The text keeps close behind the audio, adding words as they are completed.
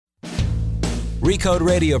Recode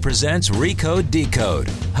Radio presents Recode Decode,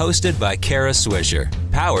 hosted by Kara Swisher,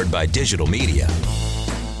 powered by digital media.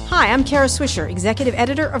 Hi, I'm Kara Swisher, executive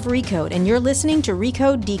editor of Recode, and you're listening to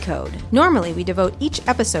Recode Decode. Normally, we devote each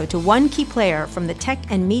episode to one key player from the tech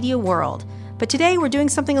and media world. But today, we're doing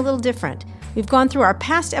something a little different. We've gone through our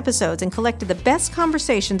past episodes and collected the best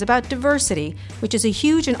conversations about diversity, which is a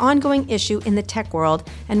huge and ongoing issue in the tech world,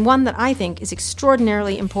 and one that I think is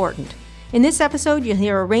extraordinarily important. In this episode, you'll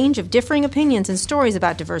hear a range of differing opinions and stories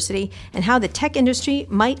about diversity and how the tech industry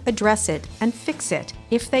might address it and fix it,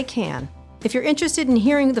 if they can. If you're interested in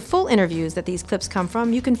hearing the full interviews that these clips come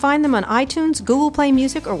from, you can find them on iTunes, Google Play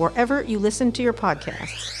Music, or wherever you listen to your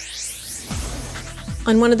podcasts.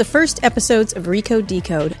 On one of the first episodes of Recode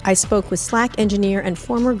Decode, I spoke with Slack engineer and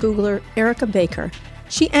former Googler Erica Baker.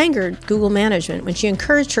 She angered Google management when she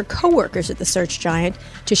encouraged her coworkers at the search giant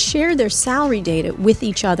to share their salary data with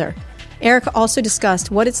each other. Erica also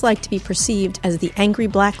discussed what it's like to be perceived as the angry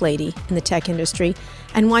black lady in the tech industry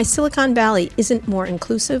and why Silicon Valley isn't more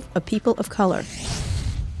inclusive of people of color.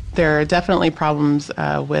 There are definitely problems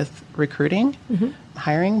with recruiting,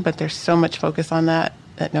 hiring, but there's so much focus on that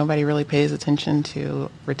nobody really pays attention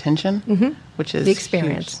to retention, which is the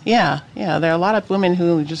experience. Huge. Yeah. There are a lot of women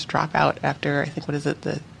who just drop out after, I think,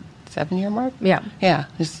 the 7-year mark? Yeah,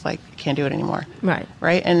 just like, can't do it anymore. Right.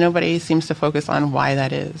 And nobody seems to focus on why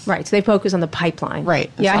that is. Right, so they focus on the pipeline. Right.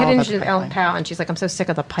 Yeah, I had an interview with Ellen Powell, and she's like, I'm so sick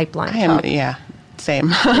of the pipeline talk. Yeah, same.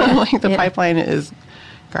 Like, the pipeline is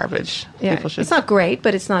garbage. Yeah. It's not great,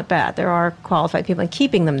 but it's not bad. There are qualified people, and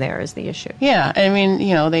keeping them there is the issue. Yeah, I mean,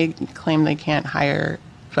 they claim they can't hire,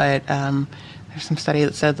 but there's some study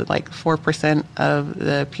that said that like 4% of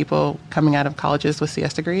the people coming out of colleges with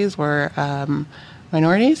CS degrees were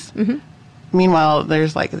minorities. Meanwhile,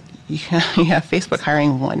 there's you have Facebook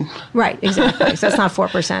hiring one. Right, exactly. So that's not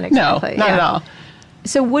 4% exactly. No, not at all.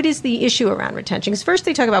 So what is the issue around retention? Because first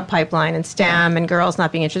they talk about pipeline and STEM and girls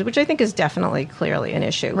not being interested, which I think is definitely clearly an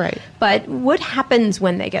issue. Right. But what happens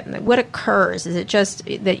when they get in there? What occurs? Is it just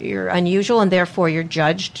that you're unusual and therefore you're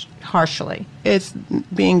judged harshly? It's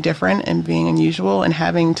being different and being unusual and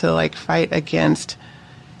having to fight against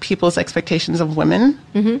people's expectations of women.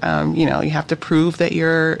 You have to prove that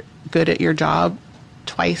you're good at your job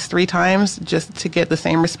twice, 3 times just to get the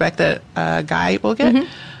same respect that a guy will get.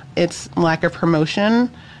 It's lack of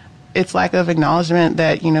promotion. It's lack of acknowledgement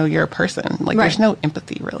that, you're a person. There's no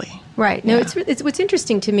empathy, really. Right. No, it's what's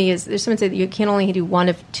interesting to me is there's someone said that you can only do one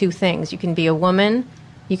of 2 things. You can be a woman,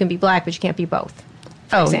 you can be black, but you can't be both,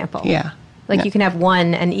 for example. Yeah. You can have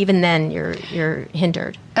one, and even then you're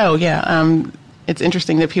hindered. Oh, yeah. It's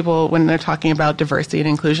interesting that people, when they're talking about diversity and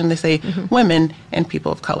inclusion, they say women and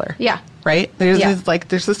people of color. Yeah. Right?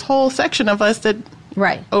 There's this whole section of us that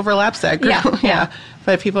overlaps that group. Yeah.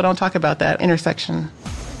 But people don't talk about that intersection.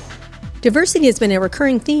 Diversity has been a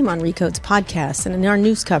recurring theme on Recode's podcasts and in our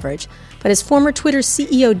news coverage. But as former Twitter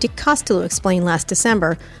CEO Dick Costolo explained last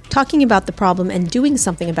December, talking about the problem and doing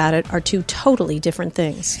something about it are 2 totally different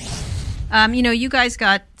things. You guys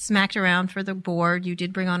got smacked around for the board. You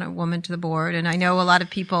did bring on a woman to the board. And I know a lot of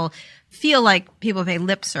people feel like people pay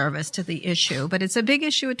lip service to the issue. But it's a big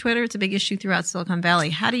issue at Twitter. It's a big issue throughout Silicon Valley.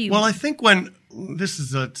 How do you... Well, I think when... This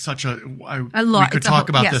is we could talk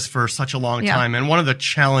about this for such a long time. And one of the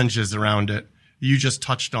challenges around it you just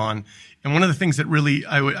touched on, and one of the things that really,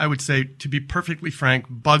 I would say, to be perfectly frank,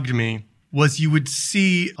 bugged me, was you would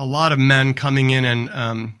see a lot of men coming in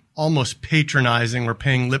and almost patronizing or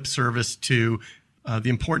paying lip service to the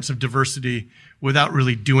importance of diversity without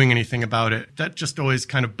really doing anything about it. That just always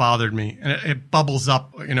kind of bothered me. And it bubbles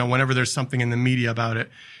up, whenever there's something in the media about it.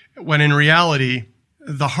 When in reality,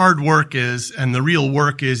 the hard work is, and the real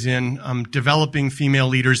work is in developing female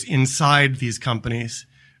leaders inside these companies,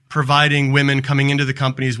 providing women coming into the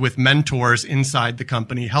companies with mentors inside the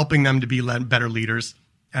company, helping them to be better leaders,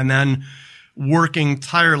 and then working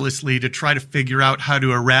tirelessly to try to figure out how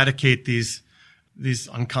to eradicate these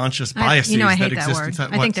unconscious biases I hate that exist word.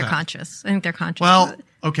 inside. I think they're conscious. Well,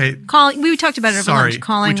 okay. We talked about it over lunch.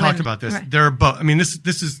 We talked about this. Right. There are both. I mean, this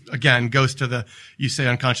is again goes to you say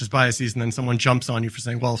unconscious biases, and then someone jumps on you for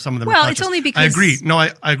saying, well, some of them are conscious. It's only because I agree. No,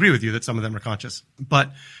 I agree with you that some of them are conscious.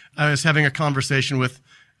 But I was having a conversation with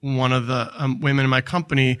one of the women in my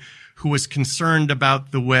company who was concerned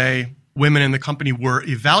about the way women in the company were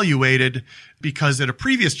evaluated, because at a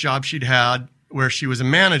previous job she'd had where she was a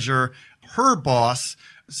manager, her boss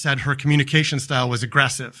said her communication style was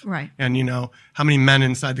aggressive. Right. And, how many men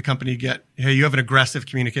inside the company get, hey, you have an aggressive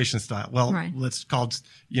communication style. Well, let's call,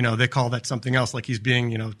 they call that something else, like he's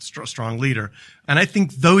being, strong leader. And I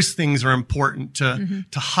think those things are important to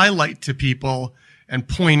highlight to people and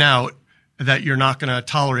point out that you're not going to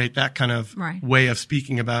tolerate that kind of way of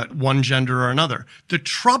speaking about one gender or another. The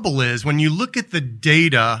trouble is when you look at the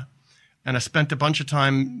data, and I spent a bunch of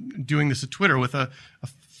time doing this at Twitter with a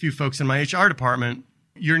few folks in my HR department,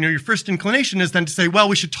 your first inclination is then to say, well,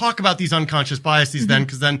 we should talk about these unconscious biases then,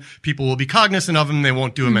 because then people will be cognizant of them and they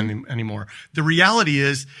won't do them anymore. The reality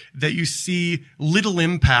is that you see little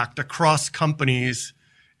impact across companies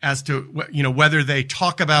as to, whether they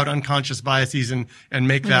talk about unconscious biases and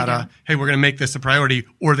make that hey, we're going to make this a priority,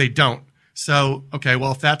 or they don't. So, okay,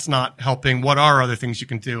 well, if that's not helping, what are other things you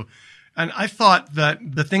can do? And I thought that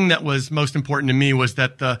the thing that was most important to me was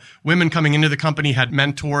that the women coming into the company had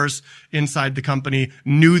mentors inside the company,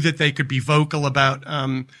 knew that they could be vocal about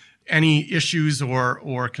any issues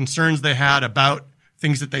or concerns they had about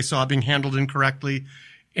things that they saw being handled incorrectly,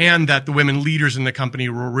 and that the women leaders in the company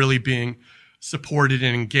were really being supported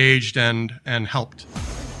and engaged and helped.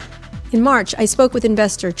 In March, I spoke with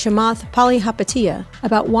investor Chamath Palihapitiya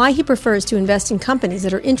about why he prefers to invest in companies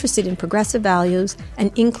that are interested in progressive values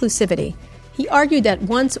and inclusivity. He argued that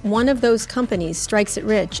once one of those companies strikes it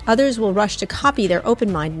rich, others will rush to copy their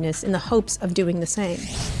open-mindedness in the hopes of doing the same.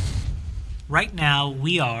 Right now,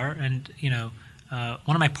 we are, and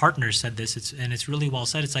one of my partners said this, and it's really well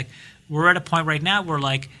said. It's like we're at a point right now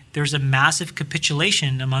where there's a massive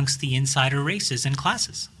capitulation amongst the insider races and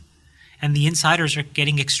classes. And the insiders are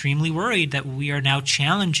getting extremely worried that we are now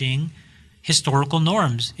challenging historical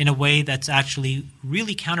norms in a way that's actually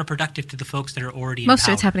really counterproductive to the folks that are already in power. Most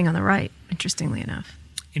of it's happening on the right, interestingly enough.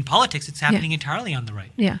 In politics, it's happening entirely on the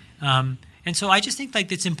right. Yeah. And so I just think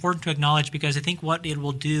it's important to acknowledge, because I think what it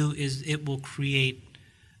will do is it will create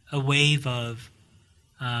a wave of,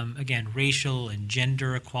 again, racial and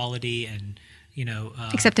gender equality and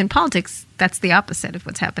except in politics, that's the opposite of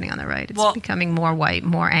what's happening on the right. It's becoming more white,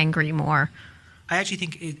 more angry, more. I actually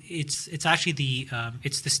think it's actually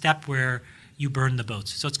the step where you burn the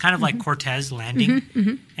boats. So it's kind of like Cortez landing,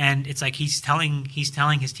 and it's like he's telling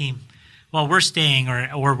his team, well, we're staying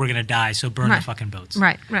or we're going to die, so burn the fucking boats.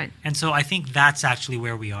 Right. And so I think that's actually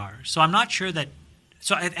where we are. So I'm not sure that.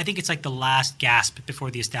 So I think it's like the last gasp before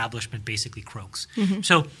the establishment basically croaks.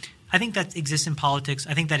 So I think that exists in politics.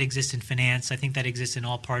 I think that exists in finance. I think that exists in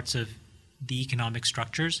all parts of the economic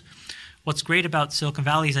structures. What's great about Silicon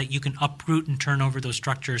Valley is that you can uproot and turn over those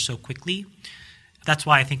structures so quickly. That's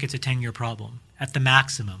why I think it's a 10-year problem at the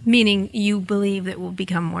maximum. Meaning you believe that we'll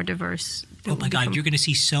become more diverse. Oh my God, you're going to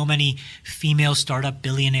see so many female startup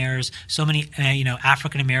billionaires, so many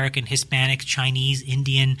African-American, Hispanic, Chinese,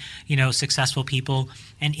 Indian, successful people.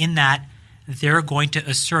 And in that, they're going to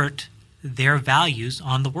assert their values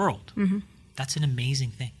on the world. That's an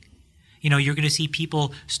amazing thing. You're going to see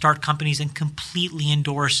people start companies and completely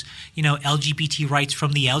endorse, LGBT rights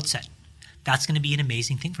from the outset. That's going to be an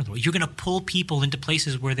amazing thing for the world. You're going to pull people into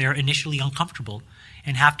places where they're initially uncomfortable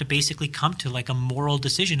and have to basically come to a moral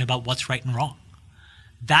decision about what's right and wrong.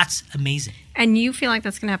 That's amazing. And you feel like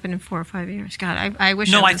that's going to happen in 4 or 5 years? God, I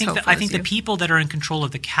wish. No, I think the people that are in control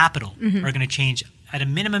of the capital are going to change at a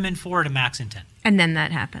minimum in 4 at a max in 10. And then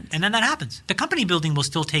that happens. The company building will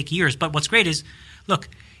still take years, but what's great is, look,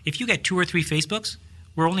 if you get 2 or 3 Facebooks,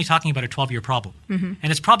 we're only talking about a 12-year problem. And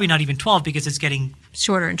it's probably not even 12 because it's getting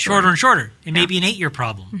shorter and shorter. It may be an 8-year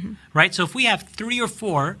problem, right? So if we have 3 or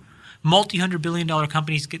 4 multi-$100 billion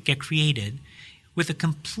companies get created with a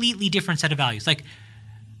completely different set of values,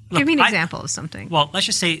 give me an example of something. Well, let's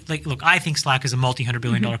just say, look, I think Slack is a multi-$100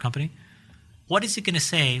 billion company. What is it going to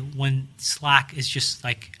say when Slack is just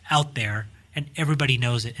out there and everybody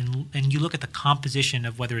knows it? And you look at the composition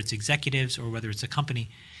of whether it's executives or whether it's a company,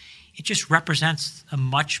 it just represents a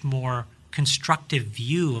much more constructive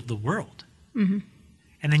view of the world.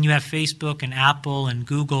 And then you have Facebook and Apple and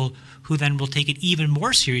Google who then will take it even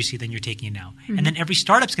more seriously than you're taking it now. And then every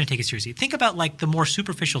startup's going to take it seriously. Think about the more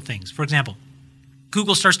superficial things. For example,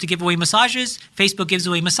 Google starts to give away massages. Facebook gives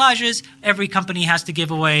away massages. Every company has to give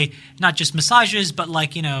away not just massages, but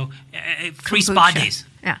free spa days.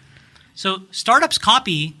 Yeah. So startups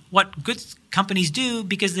copy what good companies do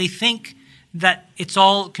because they think that it's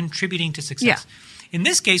all contributing to success. Yeah. In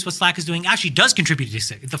this case, what Slack is doing actually does contribute to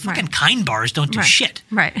success. The fucking kind bars don't do shit.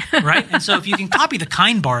 Right. Right? And so if you can copy the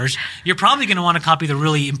kind bars, you're probably going to want to copy the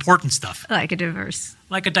really important stuff. Like a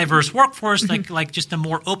diverse workforce, like just a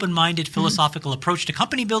more open-minded philosophical approach to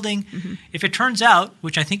company building. If it turns out,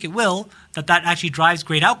 which I think it will, that actually drives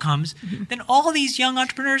great outcomes, then all these young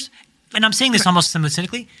entrepreneurs, and I'm saying this almost somewhat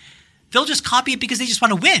cynically, they'll just copy it because they just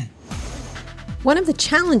want to win. One of the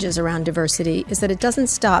challenges around diversity is that it doesn't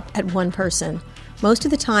stop at one person. Most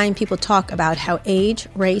of the time, people talk about how age,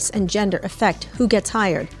 race, and gender affect who gets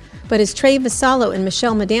hired. But as Trey Vassallo and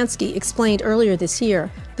Michelle Medansky explained earlier this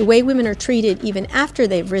year, The way women are treated even after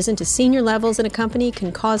they've risen to senior levels in a company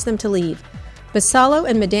can cause them to leave. Vassallo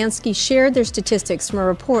and Medansky shared their statistics from a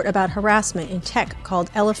report about harassment in tech called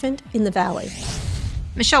Elephant in the Valley.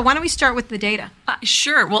 Michelle, why don't we start with the data?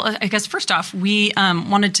 Sure. Well, I guess first off, we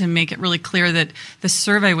wanted to make it really clear that the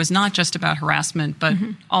survey was not just about harassment, but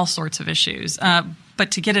all sorts of issues. But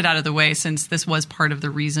to get it out of the way, since this was part of the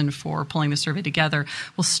reason for pulling the survey together,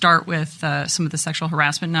 we'll start with some of the sexual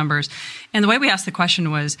harassment numbers. And the way we asked the question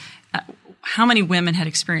was, how many women had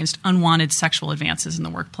experienced unwanted sexual advances in the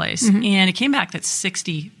workplace? And it came back that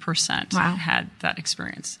 60% had that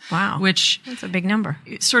experience. Wow. Which that's a big number.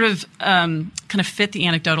 Sort of kind of fit the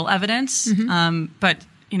anecdotal evidence, but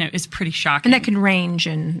it's pretty shocking. And that can range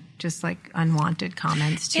in just like unwanted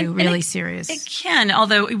comments to really serious. It can,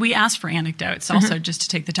 although we asked for anecdotes also just to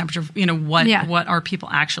take the temperature of, what are people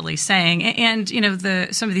actually saying. And,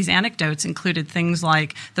 some of these anecdotes included things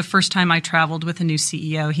like the first time I traveled with a new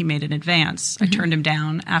CEO, he made an advance. I turned him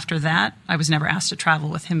down. After that, I was never asked to travel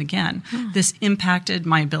with him again. This impacted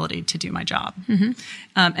my ability to do my job.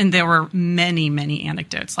 And there were many, many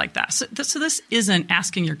anecdotes like that. So this isn't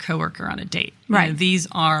asking your coworker on a date. Right. These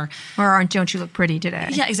are... Or don't you look pretty today?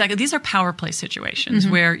 Yeah, exactly. These are power play situations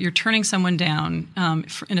where you're turning someone down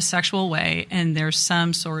in a sexual way, and there's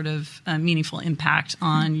some sort of meaningful impact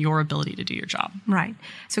on your ability to do your job. Right.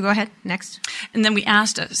 So go ahead. Next. And then we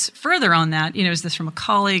asked us further on that, is this from a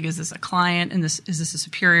colleague? Is this a client? And is this a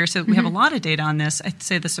superior? So we have a lot of data on this. I'd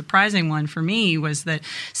say the surprising one for me was that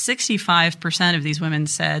 65% of these women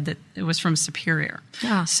said that it was from superior.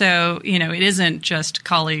 Yeah. So, it isn't just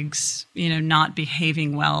colleagues, not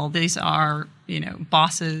behaving well. These are,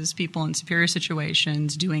 bosses, people in superior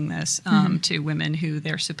situations doing this to women who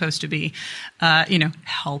they're supposed to be,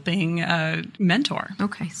 helping mentor.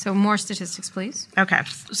 Okay. So more statistics, please. Okay.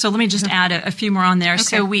 So let me just add a few more on there. Okay.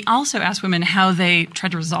 So we also asked women how they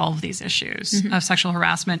tried to resolve these issues of sexual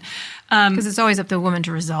harassment. Because it's always up to the woman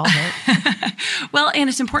to resolve it. Well, and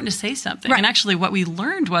it's important to say something. Right. And actually what we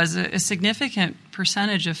learned was a significant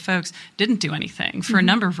percentage of folks didn't do anything for a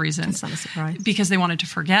number of reasons. That's not a surprise. Because they wanted to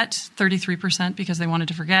forget, 33% because they wanted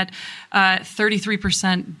to forget.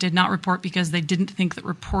 33% did not report because they didn't think that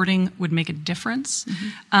reporting would make a difference.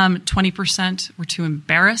 20% were too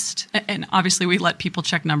embarrassed. And obviously we let people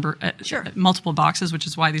check multiple boxes, which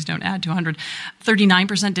is why these don't add to 100.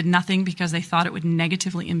 39% did nothing because they thought it would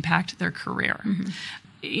negatively impact their career.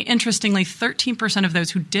 Interestingly, 13% of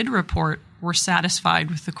those who did report were satisfied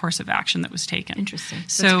with the course of action that was taken. Interesting.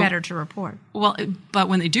 So it's better to report. Well, but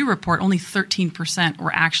when they do report, only 13%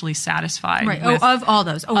 were actually satisfied. Right. Of all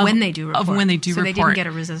those. When they do report. Of when they do report. So they didn't get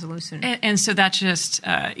a resolution. And so that just,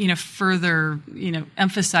 further,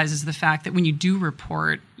 emphasizes the fact that when you do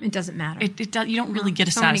report, it doesn't matter. You don't really get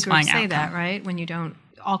a satisfying outcome. So many groups say that, right? When you don't.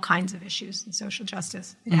 All kinds of issues in social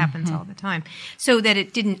justice. It happens all the time. So that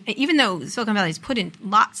it didn't, even though Silicon Valley has put in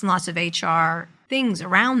lots and lots of HR things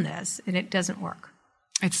around this, and it doesn't work.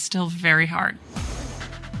 It's still very hard.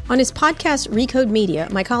 On his podcast, Recode Media,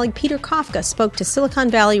 my colleague Peter Kafka spoke to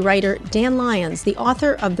Silicon Valley writer Dan Lyons, the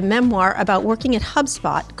author of the memoir about working at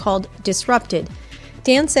HubSpot called Disrupted.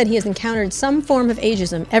 Dan said he has encountered some form of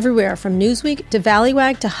ageism everywhere from Newsweek to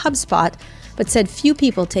Valleywag to HubSpot, but said few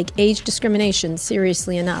people take age discrimination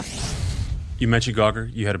seriously enough. You mentioned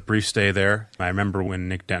Gawker. You had a brief stay there. I remember when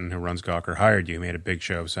Nick Denton, who runs Gawker, hired you, he made a big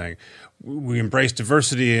show saying, we embrace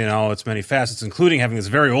diversity in all its many facets, including having this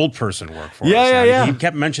very old person work for us. Yeah. He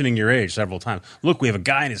kept mentioning your age several times. Look, we have a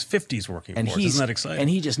guy in his 50s working for us. Isn't that exciting? And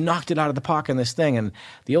he just knocked it out of the park in this thing, and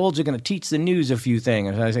the olds are going to teach the news a few things.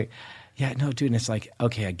 And I say, yeah, no, dude, and it's like,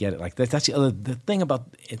 okay, I get it. Like that's the thing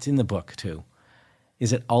about, it's in the book, too,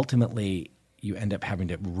 is that ultimately you end up having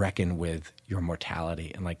to reckon with your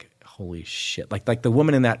mortality and like, holy shit. Like the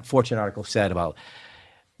woman in that Fortune article said about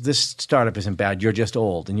this startup isn't bad, you're just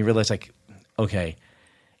old. And you realize like, okay,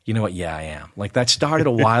 you know what? Yeah, I am. Like that started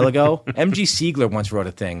a while ago. MG Siegler once wrote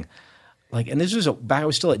a thing like, and this was I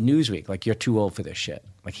was still at Newsweek, like you're too old for this shit.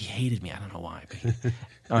 Like he hated me. I don't know why.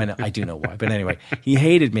 But I do know why. But anyway, he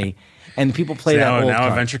hated me. And people play that old now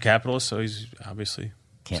card. A venture capitalist, so he's obviously...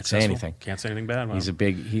 Can't successful. say anything. Can't say anything bad about He's him. a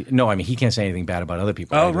big... he can't say anything bad about other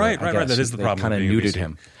people. Oh, right. That is the problem. Kind of neutered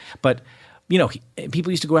him. But,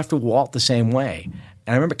 people used to go after Walt the same way.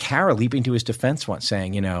 And I remember Kara leaping to his defense once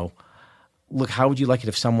saying, look, how would you like it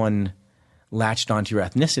if someone latched onto your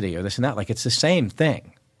ethnicity or this and that? Like, it's the same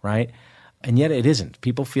thing, right? And yet it isn't.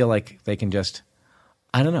 People feel like they can just...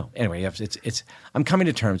 I don't know. Anyway, it's. I'm coming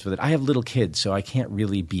to terms with it. I have little kids, so I can't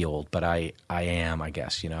really be old, but I am, I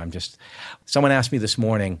guess. I'm just. Someone asked me this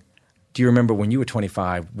morning, do you remember when you were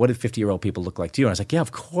 25, what did 50-year-old people look like to you? And I was like, yeah,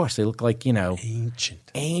 of course. They look like, ancient.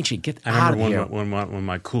 Get out of here. I remember when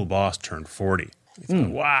my cool boss turned 40.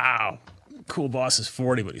 Wow. Cool boss is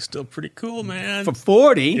 40, but he's still pretty cool, man. For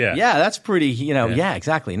 40? Yeah. Yeah, that's pretty, yeah,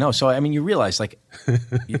 exactly. No, so, you realize,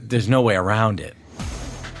 there's no way around it.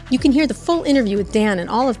 You can hear the full interview with Dan and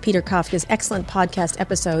all of Peter Kafka's excellent podcast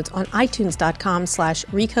episodes on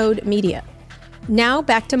itunes.com/Recode Media. Now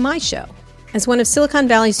back to my show. As one of Silicon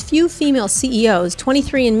Valley's few female CEOs,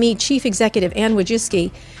 23andMe Chief Executive Ann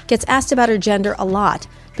Wojcicki gets asked about her gender a lot,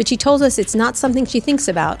 but she told us it's not something she thinks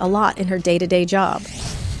about a lot in her day-to-day job.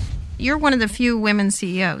 You're one of the few women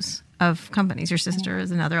CEOs of companies. Your sister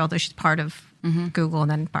is another, although she's part of Google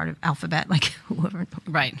and then part of Alphabet, whoever,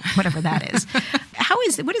 right, whatever that is.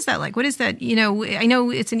 What is that like? What is that? I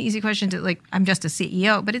know it's an easy question to I'm just a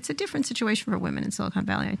CEO, but it's a different situation for women in Silicon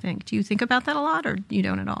Valley, I think. Do you think about that a lot, or you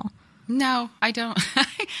don't at all? No, I don't.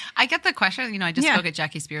 I get the question. I just spoke at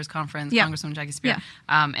Jackie Spears' conference, Congresswoman Jackie Spears,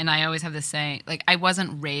 and I always have this saying, I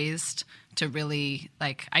wasn't raised to really,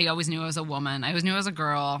 I always knew I was a woman. I always knew I was a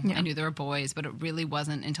girl. I knew there were boys, but it really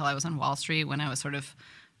wasn't until I was on Wall Street when I was sort of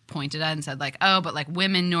pointed at and said, but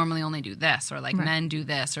women normally only do this, or men do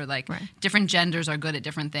this, or different genders are good at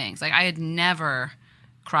different things. I had never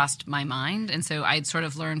crossed my mind, and so I'd sort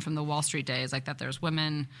of learned from the Wall Street days, that there's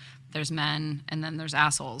women, there's men, and then there's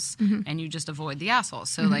assholes, and you just avoid the assholes.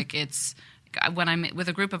 So it's when I'm with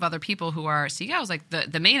a group of other people who are CEOs,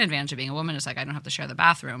 the main advantage of being a woman is I don't have to share the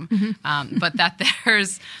bathroom, but that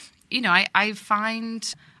there's,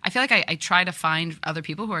 I feel like I try to find other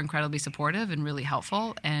people who are incredibly supportive and really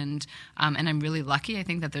helpful, and I'm really lucky. I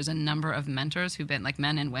think that there's a number of mentors who've been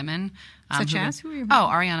men and women. Such as? Who are you?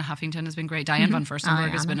 Ariana Huffington has been great. Diane von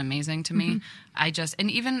Furstenberg has been amazing to me. I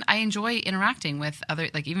enjoy interacting with other,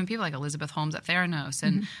 even people like Elizabeth Holmes at Theranos.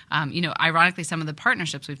 And, ironically, some of the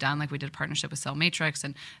partnerships we've done, we did a partnership with Cell Matrix,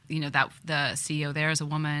 and, that the CEO there is a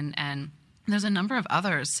woman, and there's a number of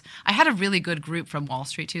others. I had a really good group from Wall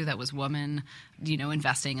Street, too, that was women,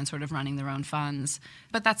 investing and sort of running their own funds.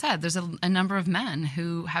 But that said, there's a number of men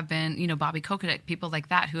who have been, Bobby Kokotic, people like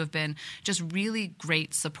that, who have been just really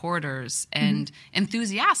great supporters and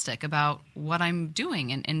enthusiastic about what I'm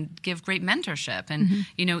doing and give great mentorship. And,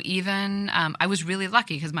 even I was really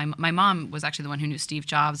lucky because my mom was actually the one who knew Steve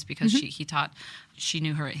Jobs because she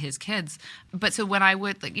knew his kids. But so when I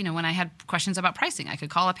would, when I had questions about pricing, I could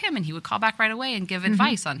call up him and he would call back right away and give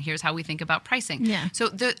advice on here's how we think about pricing. Yeah. So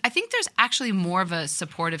I think there's actually more of a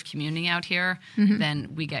supportive community out here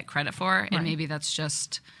than we get credit for. And maybe that's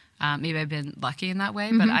just, maybe I've been lucky in that way.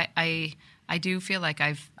 But I do feel like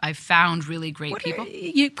I've found really great people.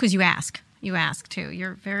 Because you ask. You ask too.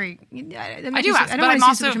 You're very. I do ask, I don't want to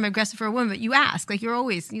use the term aggressive for a woman, but you ask. You're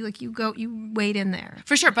always you wade in there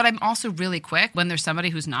for sure. But I'm also really quick when there's somebody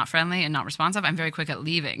who's not friendly and not responsive. I'm very quick at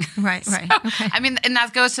leaving. Right. So, okay. And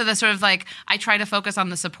that goes to the sort of I try to focus on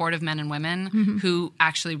the supportive men and women who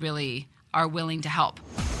actually really are willing to help.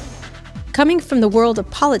 Coming from the world of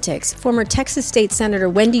politics, former Texas State Senator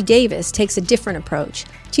Wendy Davis takes a different approach.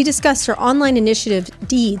 She discussed her online initiative,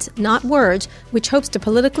 Deeds, Not Words, which hopes to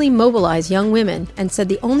politically mobilize young women, and said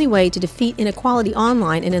the only way to defeat inequality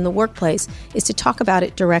online and in the workplace is to talk about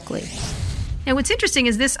it directly. Now, what's interesting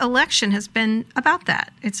is this election has been about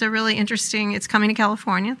that. It's it's coming to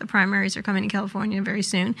California. The primaries are coming to California very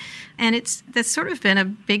soon. And that's sort of been a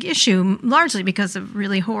big issue, largely because of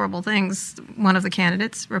really horrible things one of the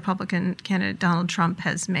candidates, Republican candidate Donald Trump,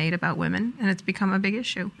 has made about women. And it's become a big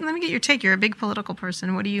issue. Let me get your take. You're a big political person.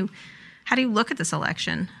 How do you look at this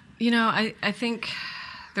election? I think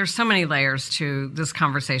there's so many layers to this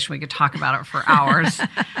conversation. We could talk about it for hours.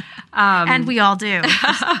 And we all do.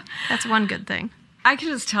 That's one good thing. I can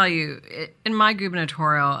just tell you, in my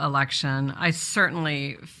gubernatorial election, I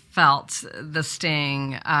certainly felt the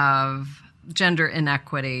sting of gender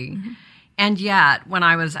inequity. And yet, when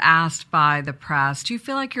I was asked by the press, do you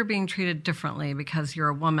feel like you're being treated differently because you're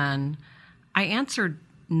a woman? I answered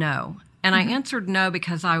no. And I answered no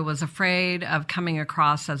because I was afraid of coming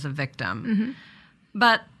across as a victim.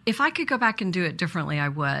 But if I could go back and do it differently, I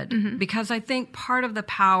would, because I think part of the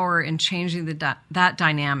power in changing that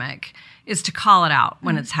dynamic is to call it out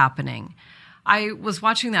when it's happening. I was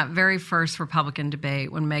watching that very first Republican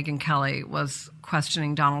debate when Megyn Kelly was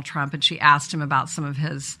questioning Donald Trump, and she asked him about some of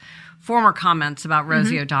his former comments about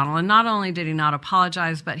Rosie O'Donnell. And not only did he not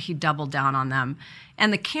apologize, but he doubled down on them.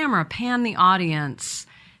 And the camera panned the audience.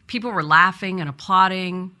 People were laughing and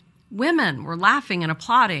applauding. Women were laughing and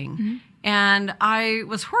applauding. And I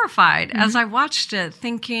was horrified as I watched it,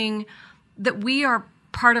 thinking that we are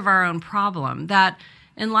part of our own problem, that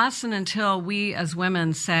unless and until we as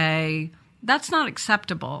women say, That's not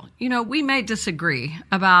acceptable. We may disagree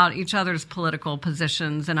about each other's political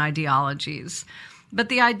positions and ideologies, but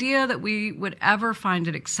the idea that we would ever find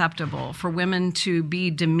it acceptable for women to be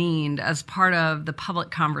demeaned as part of the public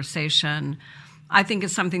conversation, I think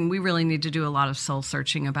is something we really need to do a lot of soul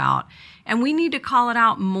searching about. And we need to call it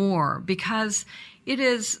out more because it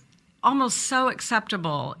is almost so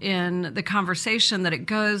acceptable in the conversation that it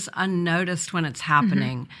goes unnoticed when it's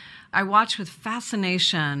happening. Mm-hmm. I watch with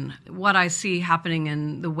fascination what I see happening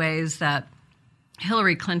in the ways that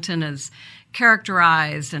Hillary Clinton is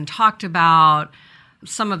characterized and talked about,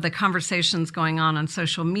 some of the conversations going on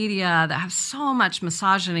social media that have so much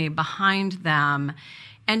misogyny behind them.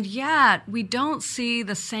 And yet we don't see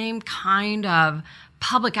the same kind of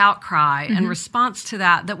public outcry and response to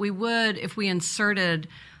that we would if we inserted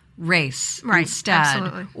race instead.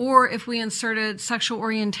 Absolutely. Or if we inserted sexual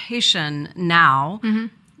orientation now.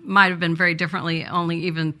 Might have been very differently only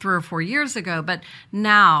even 3 or 4 years ago, but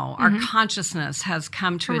now our consciousness has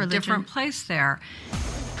come to a different place there.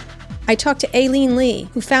 I talked to Aileen Lee,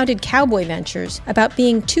 who founded Cowboy Ventures, about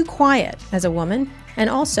being too quiet as a woman, and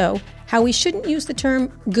also how we shouldn't use the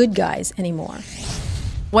term good guys anymore.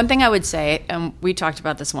 One thing I would say, and we talked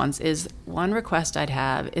about this once, is one request I'd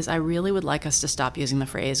have is I really would like us to stop using the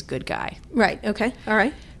phrase good guy. Right, okay, all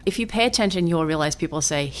right. If you pay attention, you'll realize people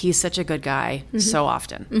say, he's such a good guy so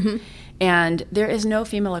often. And there is no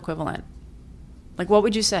female equivalent. Like, what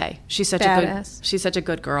would you say? She's such a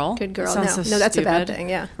good girl. Good girl. No, so that's a bad thing,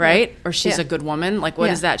 yeah. Right? Yeah. Or she's a good woman. Like, what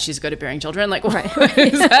is that? She's good at bearing children? Like, what right.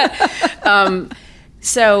 is that?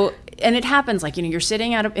 So, and it happens, like, you're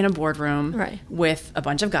sitting in a boardroom with a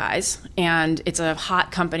bunch of guys, and it's a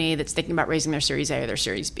hot company that's thinking about raising their Series A or their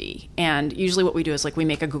Series B. And usually what we do is, like, we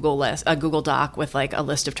make a Google Doc with, like, a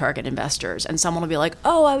list of target investors. And someone will be like,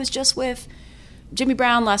 oh, I was just with Jimmy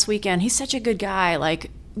Brown last weekend. He's such a good guy. Like,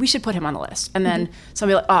 we should put him on the list. And then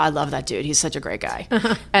somebody like, oh, I love that dude. He's such a great guy.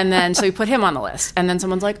 And then so we put him on the list. And then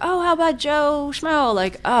someone's like, oh, how about Joe Schmo?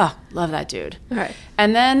 Like, oh, love that dude. Right.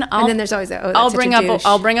 And then there's always that. Oh, I'll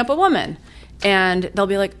bring up a woman, and they'll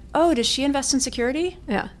be like, oh, does she invest in security?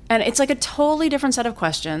 Yeah. And it's like a totally different set of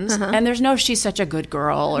questions. And there's no she's such a good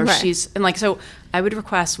girl or so I would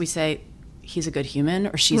request we say, he's a good human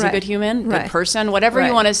or she's a good human, good person, whatever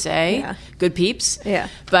you want to say, good peeps. Yeah.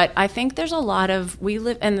 But I think there's a lot of,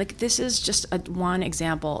 and like, this is just one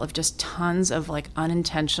example of just tons of like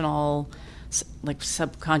unintentional, like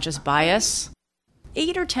subconscious bias.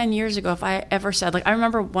 8 or 10 years ago, if I ever said, like, I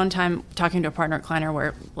remember one time talking to a partner at Kleiner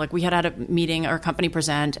where, like, we had a meeting or a company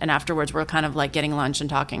present, and afterwards we're kind of, like, getting lunch and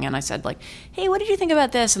talking, and I said, like, hey, what did you think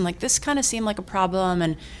about this? And, like, this kind of seemed like a problem,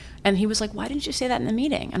 and he was like, why didn't you say that in the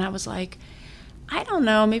meeting? And I was like, I don't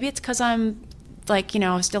know, maybe it's because I'm, like,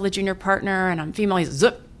 still a junior partner, and I'm female. He's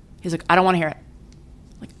like, I don't want to hear it.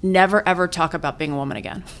 Like, never, ever talk about being a woman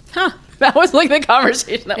again. That was like the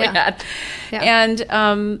conversation that we had. Yeah.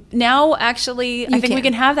 And now, actually, I think we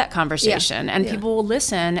can have that conversation, and people will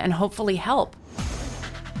listen and hopefully help.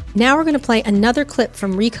 Now we're going to play another clip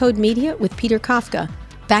from Recode Media with Peter Kafka.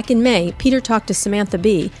 Back in May, Peter talked to Samantha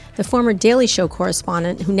Bee, the former Daily Show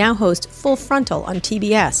correspondent who now hosts Full Frontal on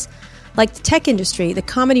TBS. Like the tech industry, the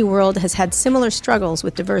comedy world has had similar struggles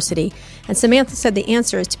with diversity, and Samantha said the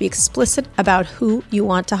answer is to be explicit about who you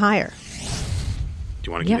want to hire. Do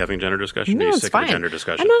you want to keep having gender discussion? No, Are you it's sick fine. of gender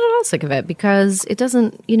discussion? I'm not at all sick of it because it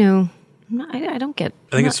doesn't, I don't get.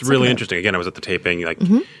 I think it's really interesting. Again, I was at the taping. Like,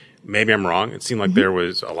 maybe I'm wrong. It seemed like there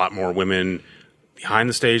was a lot more women behind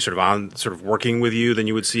the stage, sort of working with you than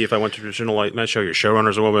you would see if I went to a traditional late night show. Your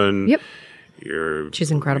showrunner's a woman. Yep.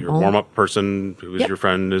 She's incredible. Your warm-up person, who was your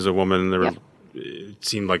friend, is a woman. It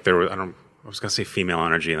seemed like there was. I was going to say female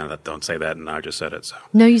energy, and I thought, don't say that, and I just said it. So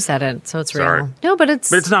no, you said it, so it's Sorry. real. No, but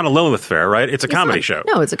it's not a Lilith Fair, right? It's a comedy show.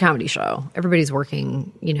 No, it's a comedy show. Everybody's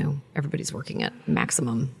working. Everybody's working at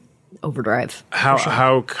maximum overdrive.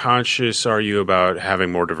 How conscious are you about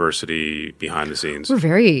having more diversity behind the scenes? We're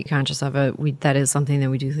very conscious of it. That is something that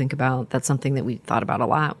we do think about. That's something that we thought about a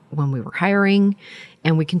lot when we were hiring,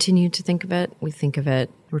 and we continue to think of it. We think of it.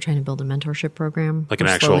 We're trying to build a mentorship program, like an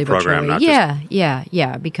actual program, not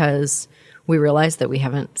just because we realize that we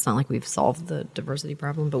haven't. It's not like we've solved the diversity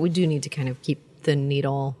problem, but we do need to kind of keep the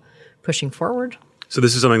needle pushing forward. So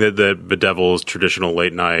this is something that bedevils traditional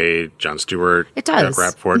late night Jon Stewart. It does.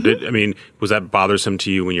 Rappaport. Was that bothersome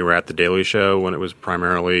to you when you were at the Daily Show when it was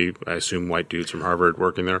primarily, I assume, white dudes from Harvard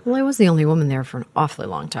working there? Well, I was the only woman there for an awfully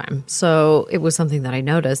long time, so it was something that I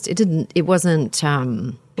noticed. It wasn't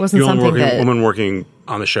something that woman working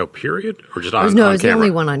on the show, period, or just on camera? No, I was the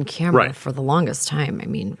only one on camera for the longest time. I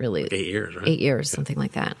mean, really, 8 years, right? 8 years, something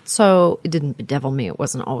like that. So it didn't bedevil me. It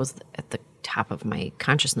wasn't always at the top of my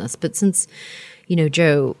consciousness. But since,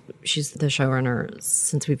 Jo, she's the showrunner,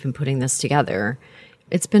 since we've been putting this together,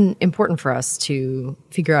 it's been important for us to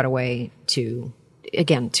figure out a way to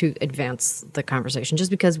advance the conversation.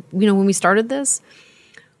 Just because, when we started this,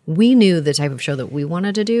 we knew the type of show that we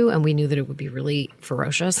wanted to do, and we knew that it would be really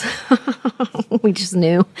ferocious. We just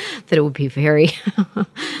knew that it would be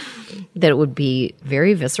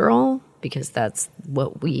very visceral, because that's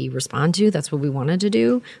what we respond to. That's what we wanted to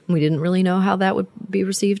do. And we didn't really know how that would be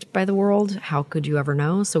received by the world. How could you ever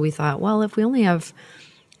know? So we thought, well, if we only have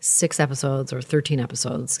 6 episodes or 13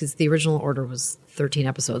 episodes, because the original order was 13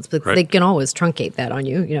 episodes, but They can always truncate that on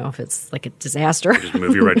you, if it's like a disaster. Just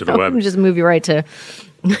move you right to the web. Just move you right to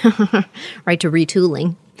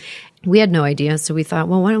retooling. We had no idea, so we thought,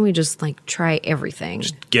 well, why don't we just try everything?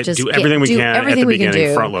 Do everything we can at the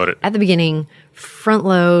beginning, front load it. At the beginning, front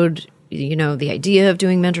load, the idea of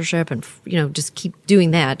doing mentorship, and, just keep doing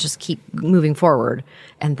that, just keep moving forward.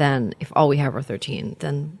 And then if all we have are 13,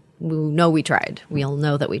 then we know we tried. We'll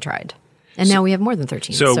know that we tried. And now we have more than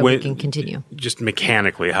 13, so we can continue. Just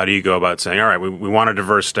mechanically, how do you go about saying, all right, we want a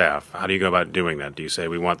diverse staff? How do you go about doing that? Do you say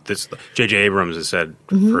we want this? J.J. Abrams has said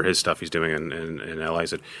for his stuff he's doing in L.A., he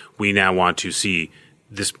said, we now want to see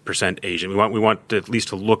this percent Asian. We want to, at least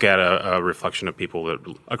to look at a reflection of people,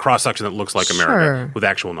 a cross-section that looks like America with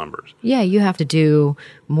actual numbers. Yeah, you have to do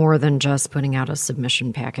more than just putting out a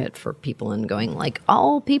submission packet for people and going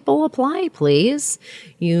all people apply, please.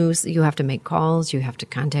 You have to make calls. You have to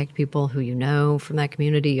contact people who you know from that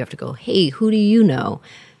community. You have to go, hey, who do you know?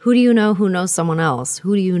 Who do you know who knows someone else?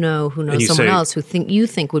 Who do you know who knows someone else who you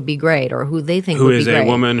think would be great, or who they think would be great? Who is a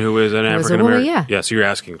woman, who is an African American? Yeah, so you're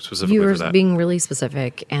asking specifically for that. You're being really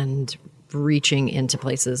specific and reaching into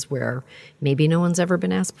places where maybe no one's ever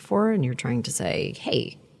been asked before, and you're trying to say,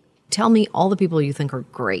 hey, tell me all the people you think are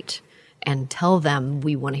great, and tell them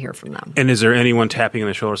we want to hear from them. And is there anyone tapping on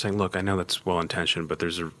the shoulder saying, look, I know that's well-intentioned, but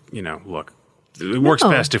there's look, it works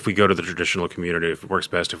best if we go to the traditional community. It works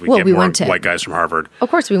best if we get more white guys from Harvard. Of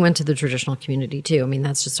course, we went to the traditional community too. I mean,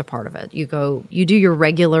 that's just a part of it. You do your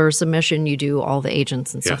regular submission, you do all the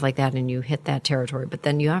agents and stuff like that, and you hit that territory. But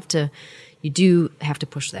then you do have to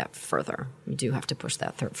push that further. You do have to push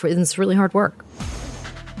that and it's really hard work.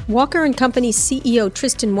 Walker & Company's CEO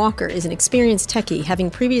Tristan Walker is an experienced techie, having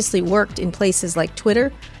previously worked in places like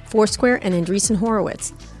Twitter, Foursquare, and Andreessen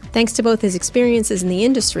Horowitz. Thanks to both his experiences in the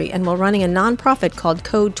industry and while running a nonprofit called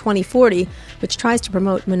Code 2040, which tries to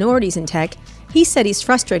promote minorities in tech, he said he's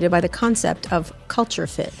frustrated by the concept of culture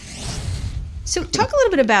fit. So talk a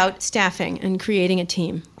little bit about staffing and creating a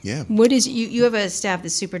team. Yeah. What is you have a staff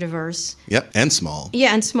that's super diverse. Yep, and small.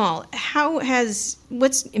 Yeah, and small.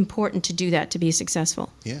 What's important to do that to be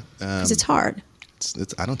successful? Yeah. Because it's hard.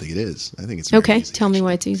 I don't think it is. I think it's very easy, tell me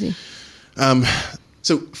why it's easy.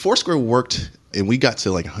 So Foursquare worked, and we got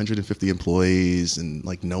to 150 employees, and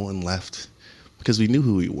no one left because we knew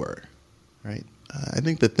who we were, right? I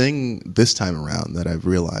think the thing this time around that I've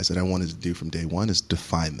realized that I wanted to do from day one is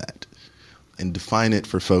define that, and define it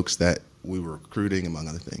for folks that we were recruiting, among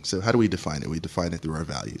other things. So how do we define it? We define it through our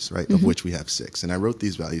values, right? Of which we have 6. And I wrote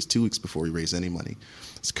these values 2 weeks before we raised any money.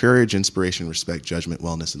 It's courage, inspiration, respect, judgment,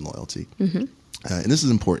 wellness, and loyalty. And this is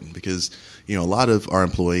important because, a lot of our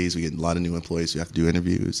employees, we get a lot of new employees who have to do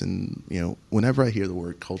interviews. And, whenever I hear the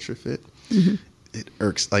word culture fit, it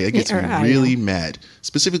irks. It gets me really mad,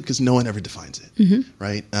 specifically because no one ever defines it,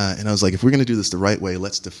 right? And I was like, if we're going to do this the right way,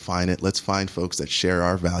 let's define it. Let's find folks that share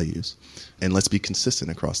our values, and let's be consistent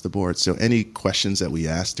across the board. So any questions that we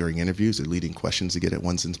ask during interviews are leading questions to get at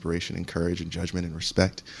one's inspiration and courage and judgment and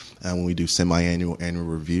respect. When we do semi-annual, annual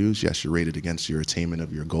reviews, yes, you're rated against your attainment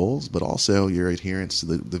of your goals, but also your adherence to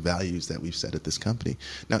the values that we've set at this company.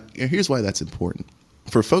 Now, here's why that's important.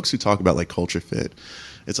 For folks who talk about culture fit,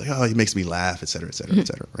 it's oh, he makes me laugh, et cetera, et cetera, et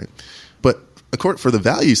cetera, right? But for the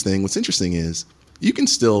values thing, what's interesting is you can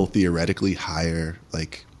still theoretically hire a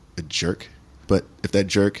jerk, but if that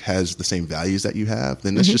jerk has the same values that you have,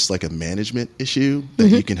 then that's just a management issue that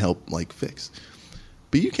you can help fix.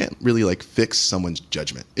 But you can't really fix someone's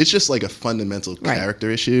judgment. It's just a fundamental character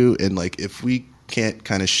issue, and if we can't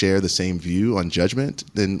kind of share the same view on judgment,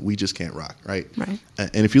 then we just can't rock, right?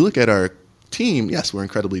 And if you look at our team, yes, we're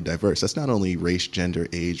incredibly diverse. That's not only race, gender,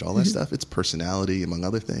 age, all that stuff. It's personality, among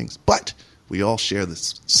other things. But we all share the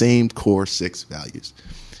same core 6 values.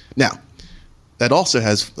 Now, that also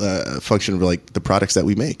has a function of the products that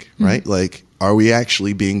we make, right? are we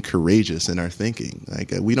actually being courageous in our thinking?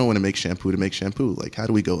 Like, we don't want to make shampoo to make shampoo. Like, how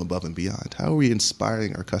do we go above and beyond? How are we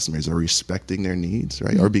inspiring our customers? Are we respecting their needs,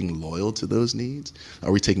 right? Are we being loyal to those needs?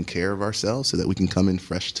 Are we taking care of ourselves so that we can come in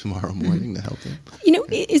fresh tomorrow morning to help them? You know,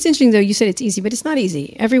 it's interesting, though, you said it's easy, but it's not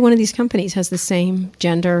easy. Every one of these companies has the same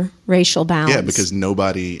gender, racial balance. Yeah, because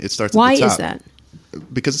it starts Why at the top. Why is that?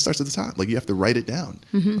 Because it starts at the top. Like, you have to write it down.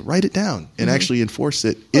 Write it down and actually enforce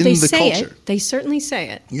it in the culture. They certainly say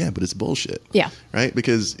it. Yeah, but it's bullshit. Yeah. Right?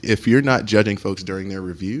 Because if you're not judging folks during their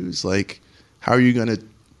reviews, like, how are you going to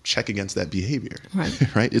check against that behavior?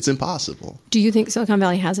 Right. Right? It's impossible. Do you think Silicon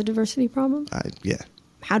Valley has a diversity problem? Yeah.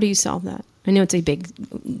 How do you solve that? I know it's a big,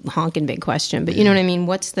 honking big question, but you know what I mean?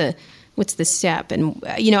 What's the step? And,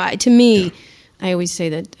 you know, to me... Yeah. I always say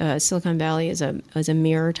that Silicon Valley is a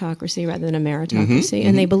meritocracy rather than a meritocracy,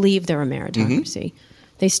 and they believe they're a meritocracy.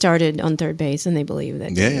 They started on third base, and they believe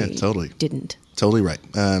that they totally didn't. Totally right.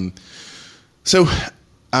 So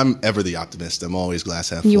I'm ever the optimist. I'm always glass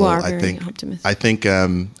half full. You are very optimistic. I think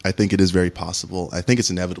it is very possible. I think it's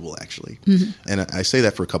inevitable, actually. And I say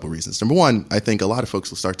that for a couple of reasons. Number one, I think a lot of folks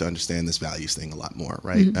will start to understand this values thing a lot more,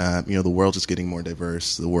 right? You know, the world's just getting more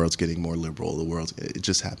diverse. The world's getting more liberal. It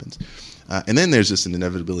just happens. And then there's just an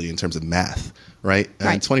inevitability in terms of math, right?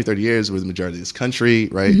 In 20, 30 years, we're the majority of this country,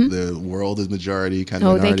 right? The world is majority, kind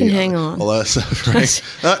of minority. They can hang on. All that stuff, right?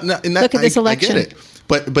 Look at this election. I get it.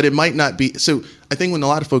 But it might not be. So I think when a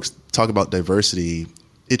lot of folks talk about diversity,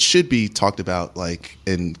 it should be talked about like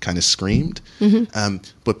and kind of screamed.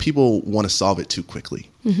 But people want to solve it too quickly.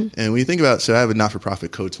 And when you think about, so I have a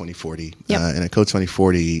not-for-profit Code 2040, and at Code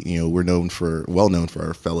 2040, you know, we're well known for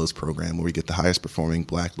our Fellows program, where we get the highest performing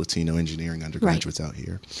Black, Latino engineering undergraduates out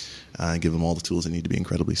here, and give them all the tools they need to be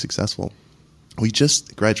incredibly successful. We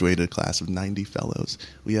just graduated a class of 90 fellows.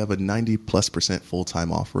 We have a 90+%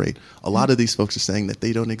 full-time off rate. A lot of these folks are saying that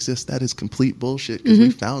they don't exist. That is complete bullshit, because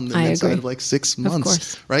we found them inside of like 6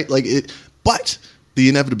 months, right? Like but the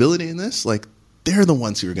inevitability in this, like, they're the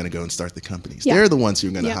ones who are going to go and start the companies. They're the ones who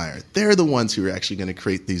are going to hire. They're the ones who are actually going to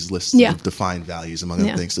create these lists of defined values, among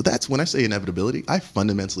other things. So that's when I say inevitability, I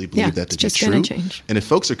fundamentally believe that to be true. Change. And if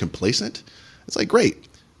folks are complacent, it's like, great.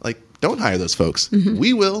 Like, don't hire those folks.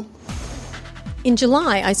 We will. In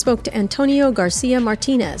July, I spoke to Antonio Garcia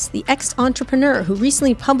Martinez, the ex-entrepreneur who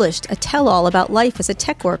recently published a tell-all about life as a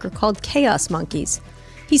tech worker called Chaos Monkeys.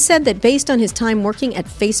 He said that based on his time working at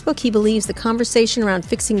Facebook, he believes the conversation around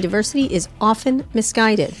fixing diversity is often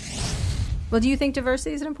misguided. Well, do you think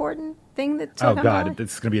diversity is an important thing? It's going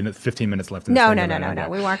to be 15 minutes left. No.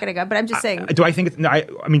 We weren't going to go, but I'm just saying. Do I think I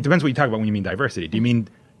mean, it depends what you talk about when you mean diversity. Do you mean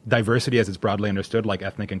diversity as it's broadly understood, like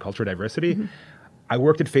ethnic and cultural diversity? I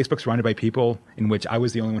worked at Facebook surrounded by people in which I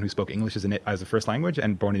was the only one who spoke English as a first language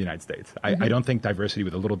and born in the United States. I don't think diversity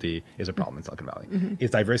with a little d is a problem in Silicon Valley. Is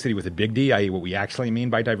diversity with a big D, i.e. what we actually mean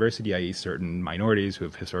by diversity, i.e. certain minorities who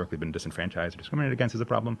have historically been disenfranchised or discriminated against, is a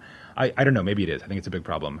problem? I don't know. Maybe it is. I think it's a big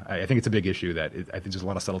problem. I think it's a big issue that I think there's a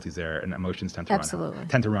lot of subtleties there, and emotions tend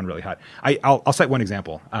to run really hot. I'll cite one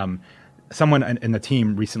example. Someone in the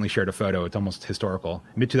team recently shared a photo. It's almost historical.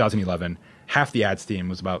 Mid-2011, half the ads team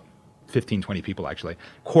was about 15, 20 people, actually.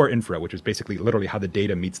 Core infra, which is basically literally how the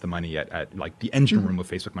data meets the money at like the engine room of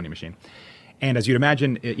Facebook Money Machine. And as you'd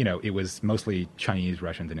imagine, it was mostly Chinese,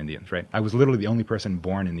 Russians, and Indians, right? I was literally the only person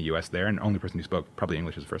born in the U.S. there, and the only person who spoke probably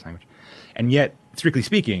English as a first language. And yet, strictly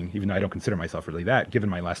speaking, even though I don't consider myself really that,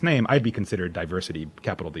 given my last name, I'd be considered diversity,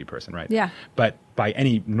 capital D person, right? Yeah. But by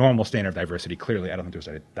any normal standard of diversity, clearly I don't think there's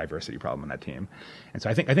a diversity problem on that team. And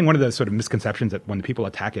so I think one of the sort of misconceptions that when people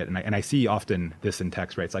attack it, and I see often this in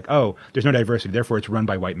text, right? It's like, oh, there's no diversity, therefore it's run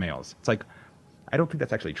by white males. It's like, I don't think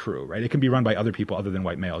that's actually true, right? It can be run by other people other than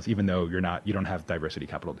white males, even though you don't have diversity,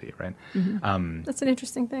 capital D, right? That's an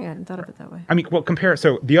interesting thing. I hadn't thought of it that way. I mean, well,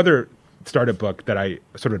 so the other startup book that I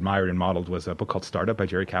sort of admired and modeled was a book called Startup by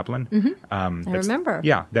Jerry Kaplan. I remember.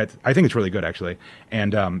 Yeah, I think it's really good, actually.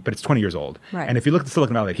 And but it's 20 years old. Right. And if you look at the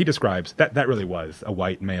Silicon Valley that he describes, that really was a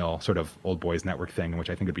white male sort of old boys network thing, which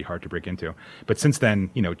I think would be hard to break into. But since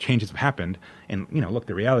then, changes have happened. And, look,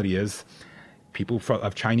 the reality is people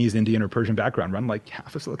of Chinese, Indian, or Persian background run like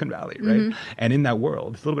half of Silicon Valley, right? And in that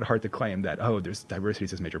world, it's a little bit hard to claim that, there's diversity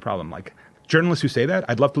is this major problem. Like, journalists who say that,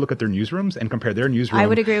 I'd love to look at their newsrooms and compare their newsroom I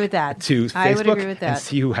would agree with that. to Facebook I would agree with that. and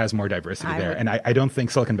see who has more diversity there. And I don't think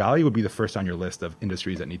Silicon Valley would be the first on your list of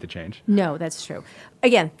industries that need to change. No, that's true.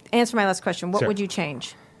 Again, answer my last question. What would you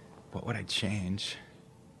change? What would I change?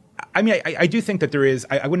 I mean, I do think that there is,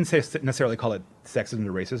 I wouldn't say necessarily call it sexism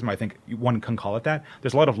or racism, I think one can call it that.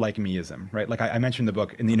 There's a lot of like meism, right? Like I mentioned in the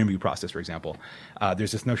book, in the interview process, for example,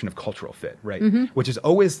 there's this notion of cultural fit, right? Which is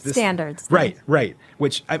always this standards. Right.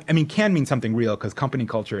 Which I mean can mean something real because company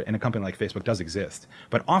culture in a company like Facebook does exist.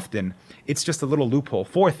 But often it's just a little loophole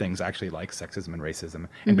for things actually like sexism and racism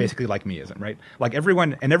and basically like meism, right? Like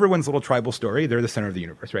everyone's little tribal story, they're the center of the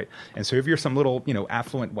universe, right? And so if you're some little,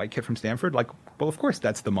 affluent white kid from Stanford, like, well, of course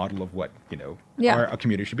that's the model of what, a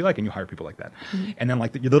community should be like, and you hire people like that. And then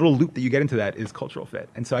like the little loop that you get into that is cultural fit.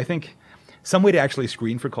 And so I think some way to actually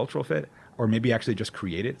screen for cultural fit, or maybe actually just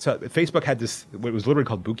create it. So Facebook had this, what was literally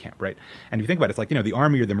called boot camp, right? And if you think about it, it's like, the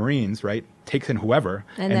Army or the Marines, right, takes in whoever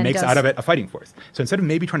and makes out of it a fighting force. So instead of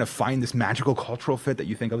maybe trying to find this magical cultural fit that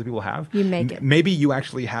you think other people have, you make it. Maybe you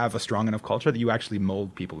actually have a strong enough culture that you actually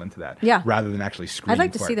mold people into that, rather than actually screen. I'd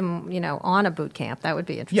like to see them, on a boot camp. That would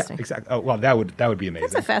be interesting. Yeah, exactly. Oh, well, that would be amazing.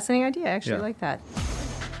 That's a fascinating idea. I actually like that.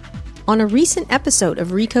 On a recent episode of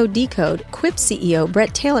Recode Decode, Quip CEO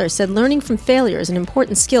Brett Taylor said learning from failure is an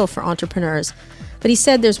important skill for entrepreneurs. But he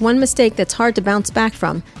said there's one mistake that's hard to bounce back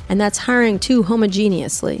from, and that's hiring too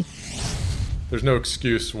homogeneously. There's no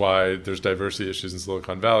excuse why there's diversity issues in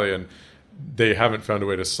Silicon Valley, and they haven't found a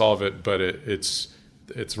way to solve it, but it's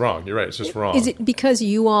wrong. You're right. It's just wrong. Is it because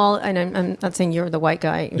you all, and I'm not saying you're the white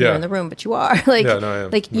guy here in the room, but you are. I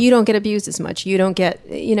am. You don't get abused as much. You don't get,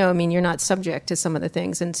 you're not subject to some of the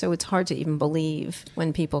things. And so it's hard to even believe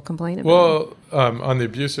when people complain about it. Well, on the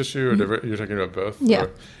abuse issue, you're talking about both? Yeah.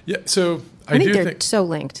 So I think they're so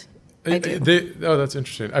linked. That's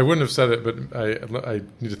interesting. I wouldn't have said it, but I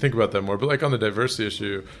need to think about that more. But like on the diversity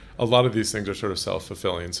issue, a lot of these things are sort of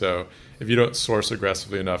self-fulfilling. So if you don't source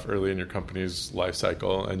aggressively enough early in your company's life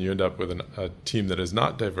cycle and you end up with a team that is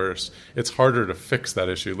not diverse, it's harder to fix that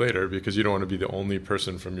issue later because you don't want to be the only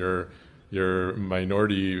person from your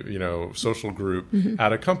minority, social group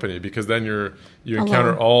at a company, because then you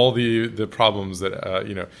encounter all the problems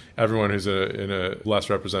that everyone who's in a less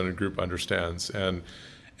represented group understands.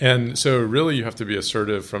 And so really you have to be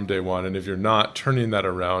assertive from day one. And if you're not, turning that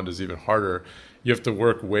around is even harder. You have to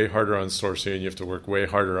work way harder on sourcing. You have to work way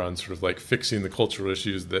harder on sort of like fixing the cultural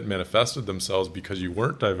issues that manifested themselves because you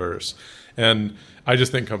weren't diverse. And I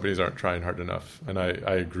just think companies aren't trying hard enough. And I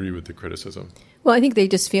agree with the criticism. Well, I think they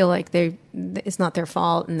just feel like it's not their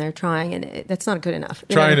fault and they're trying, and that's not good enough.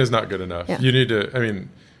 Trying is not good enough. Yeah. You need to,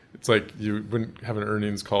 it's like you wouldn't have an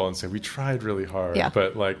earnings call and say, we tried really hard,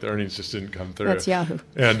 but like the earnings just didn't come through. That's Yahoo.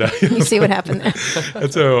 And you see what happened there.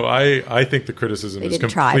 And so I think the criticism is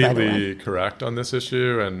completely correct on this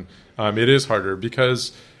issue. And it is harder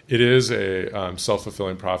because it is a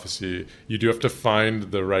self-fulfilling prophecy. You do have to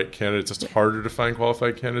find the right candidates. It's harder to find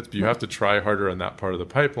qualified candidates, but you have to try harder on that part of the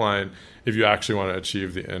pipeline if you actually want to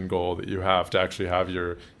achieve the end goal that you have to actually have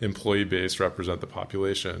your employee base represent the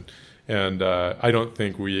population. And I don't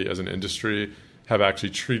think we as an industry have actually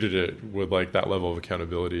treated it with like that level of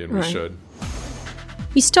accountability, and we should.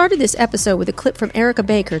 We started this episode with a clip from Erica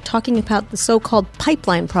Baker talking about the so-called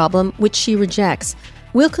pipeline problem, which she rejects.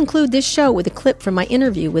 We'll conclude this show with a clip from my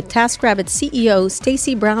interview with TaskRabbit CEO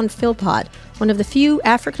Stacey Brown Philpott, one of the few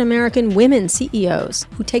African-American women CEOs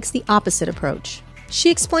who takes the opposite approach. She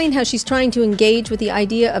explained how she's trying to engage with the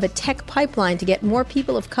idea of a tech pipeline to get more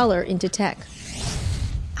people of color into tech.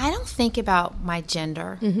 I don't think about my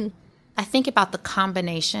gender. I think about the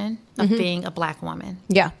combination of being a black woman.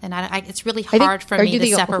 Yeah. And it's really hard for me to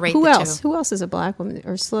separate the two. Who else is a black woman?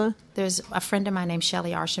 Ursula? There's a friend of mine named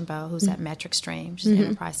Shelly Archambault who's at Metric Stream. She's an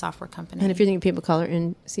enterprise software company. And if you're thinking people of color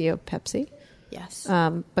in CEO Pepsi? Yes.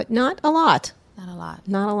 But not a lot. Not a lot.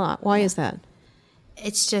 Not a lot. Why is that?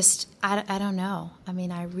 It's just, I don't know. I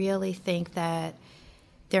mean, I really think that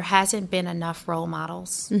there hasn't been enough role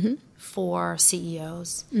models for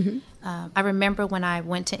CEOs. I remember when I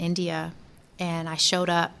went to India and I showed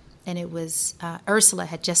up and it was Ursula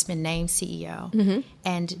had just been named CEO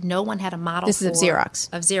and no one had a model. This is of Xerox.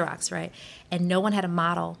 Of Xerox, right. And no one had a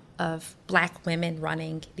model of black women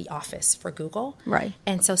running the office for Google. Right.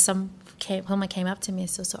 And so someone came up to me and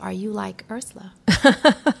said, so are you like Ursula?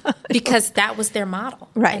 Because that was their model.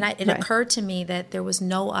 Right. And it occurred to me that there was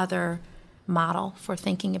no other model for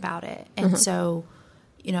thinking about it. And so,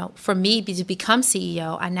 for me to become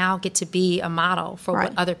CEO, I now get to be a model for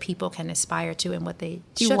what other people can aspire to and what they should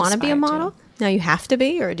aspire to. Do you want to be a model? Now you have to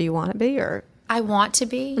be, or do you want to be, or? I want to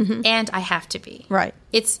be, and I have to be. Right.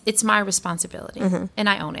 It's my responsibility, and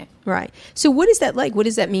I own it. Right. So what is that like? What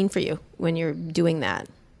does that mean for you when you're doing that?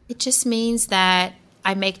 It just means that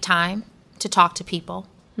I make time to talk to people.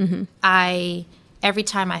 Every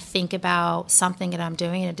time I think about something that I'm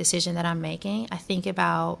doing and a decision that I'm making, I think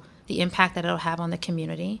about the impact that it'll have on the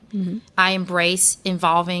community. Mm-hmm. I embrace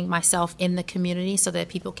involving myself in the community so that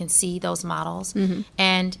people can see those models. Mm-hmm.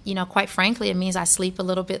 And, quite frankly, it means I sleep a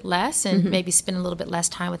little bit less and maybe spend a little bit less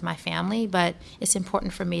time with my family, but it's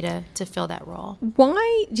important for me to fill that role.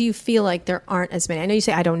 Why do you feel like there aren't as many? I know you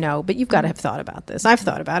say, I don't know, but you've got to have thought about this. I've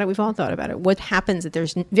thought about it. We've all thought about it. What happens if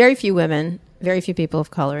there's very few women, very few people of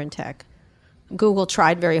color in tech? Google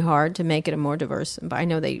tried very hard to make it a more diverse, but I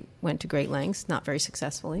know they went to great lengths, not very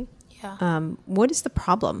successfully. Yeah. What is the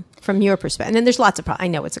problem from your perspective? And then there's lots of problems. I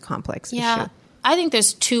know it's a complex issue. I think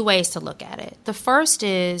there's two ways to look at it. The first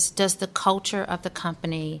is, does the culture of the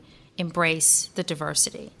company embrace the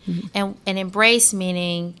diversity? Mm-hmm. And embrace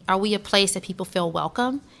meaning, are we a place that people feel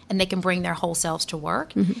welcome and they can bring their whole selves to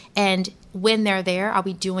work? Mm-hmm. And when they're there, are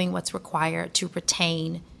we doing what's required to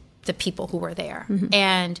retain the people who are there? Mm-hmm.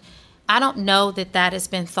 And I don't know that has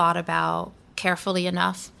been thought about carefully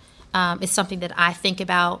enough. It's something that I think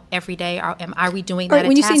about every day. Are we doing that at TaskRabbit?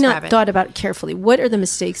 When you say not thought about carefully, what are the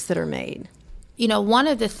mistakes that are made? One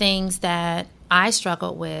of the things that I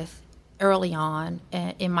struggled with early on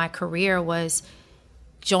in my career was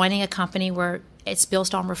joining a company where it's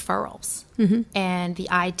built on referrals. Mm-hmm. And the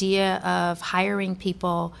idea of hiring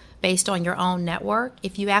people based on your own network,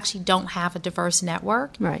 if you actually don't have a diverse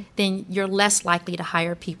network, right, then you're less likely to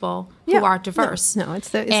hire people who are diverse. No,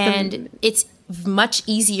 it's much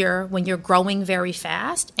easier when you're growing very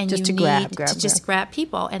fast and just you need to just grab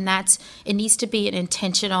people. And it needs to be an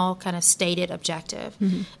intentional kind of stated objective.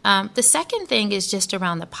 Mm-hmm. The second thing is just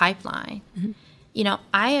around the pipeline. Mm-hmm.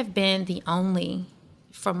 I have been the only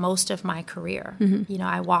for most of my career. Mm-hmm.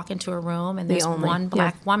 I walk into a room and there's one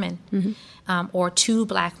black woman, mm-hmm, or two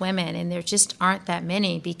black women, and there just aren't that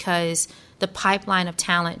many because the pipeline of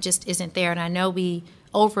talent just isn't there. And I know we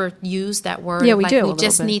overuse that word. Yeah, we do. We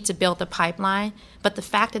just need to build the pipeline. But the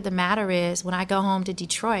fact of the matter is, when I go home to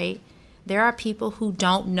Detroit, there are people who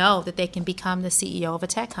don't know that they can become the CEO of a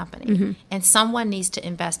tech company. Mm-hmm. And someone needs to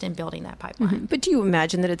invest in building that pipeline. Mm-hmm. But do you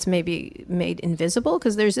imagine that it's maybe made invisible?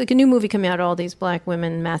 Because there's like a new movie coming out, all these black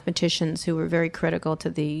women mathematicians who were very critical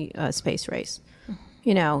to the space race.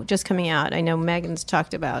 Mm-hmm. Just coming out. I know Megan's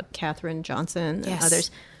talked about Katherine Johnson and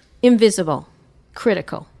others. Invisible,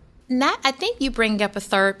 critical. I think you bring up a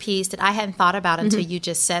third piece that I hadn't thought about until you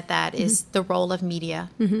just said that, is the role of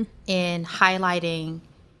media in highlighting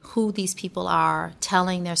who these people are,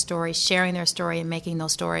 telling their stories, sharing their story, and making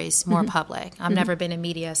those stories more public. I've never been in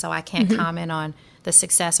media, so I can't comment on the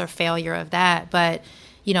success or failure of that. But,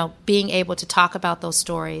 being able to talk about those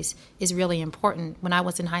stories is really important. When I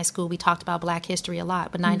was in high school, we talked about Black history a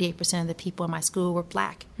lot, but 98% of the people in my school were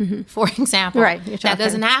Black, for example. Right. That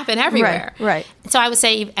doesn't happen everywhere. Right. So I would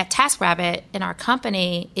say at TaskRabbit, in our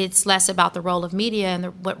company, it's less about the role of media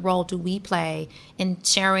and what role do we play in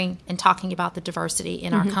sharing and talking about the diversity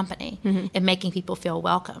in our company and making people feel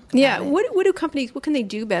welcome. Yeah. What do companies, what can they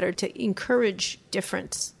do better to encourage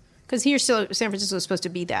difference? Because here, San Francisco is supposed to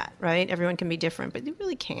be that, right? Everyone can be different, but they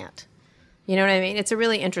really can't. You know what I mean? It's a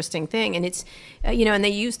really interesting thing. And it's, and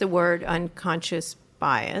they use the word unconscious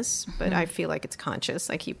bias, but I feel like it's conscious.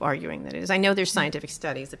 I keep arguing that it is. I know there's scientific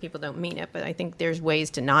studies that people don't mean it, but I think there's ways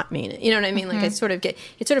to not mean it. You know what I mean? Like it sort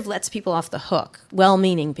of lets people off the hook.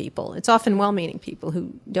 Well-meaning people. It's often well-meaning people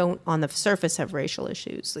who don't, on the surface, have racial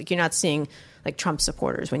issues. Like you're not seeing like Trump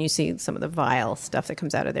supporters when you see some of the vile stuff that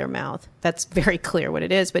comes out of their mouth. That's very clear what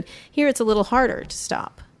it is. But here it's a little harder to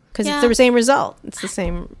stop. Because it's the same result. It's the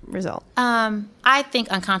same result. I think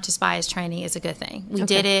unconscious bias training is a good thing. We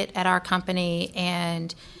did it at our company,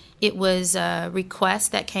 and it was a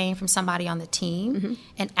request that came from somebody on the team.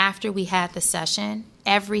 And after we had the session,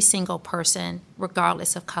 every single person,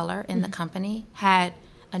 regardless of color in the company, had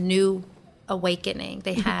a new awakening.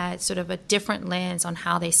 They had sort of a different lens on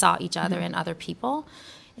how they saw each other and other people.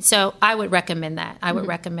 So I would recommend that. I would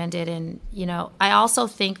recommend it. And, I also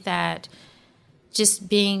think that just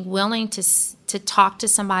being willing to talk to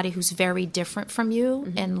somebody who's very different from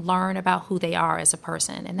you and learn about who they are as a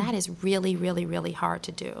person. And that is really, really, really hard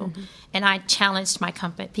to do. And I challenged my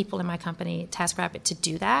people in my company, TaskRabbit, to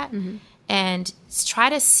do that and try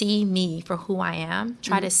to see me for who I am,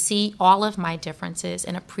 try to see all of my differences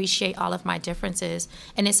and appreciate all of my differences.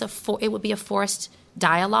 And it would be a forced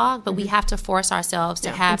dialogue, but we have to force ourselves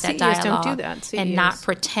to have that dialogue don't do that. and not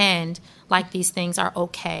pretend like these things are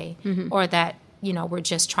okay or that we're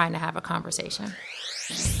just trying to have a conversation.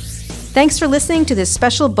 Thanks for listening to this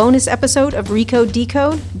special bonus episode of Recode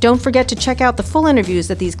Decode. Don't forget to check out the full interviews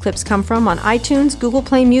that these clips come from on iTunes, Google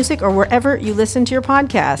Play Music, or wherever you listen to your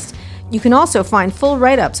podcasts. You can also find full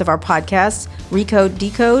write-ups of our podcasts, Recode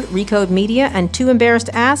Decode, Recode Media, and Too Embarrassed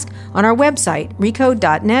to Ask on our website,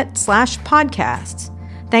 recode.net/podcasts.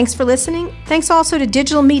 Thanks for listening. Thanks also to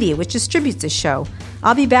Digital Media, which distributes this show.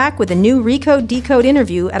 I'll be back with a new Recode Decode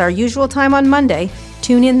interview at our usual time on Monday.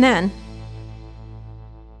 Tune in then.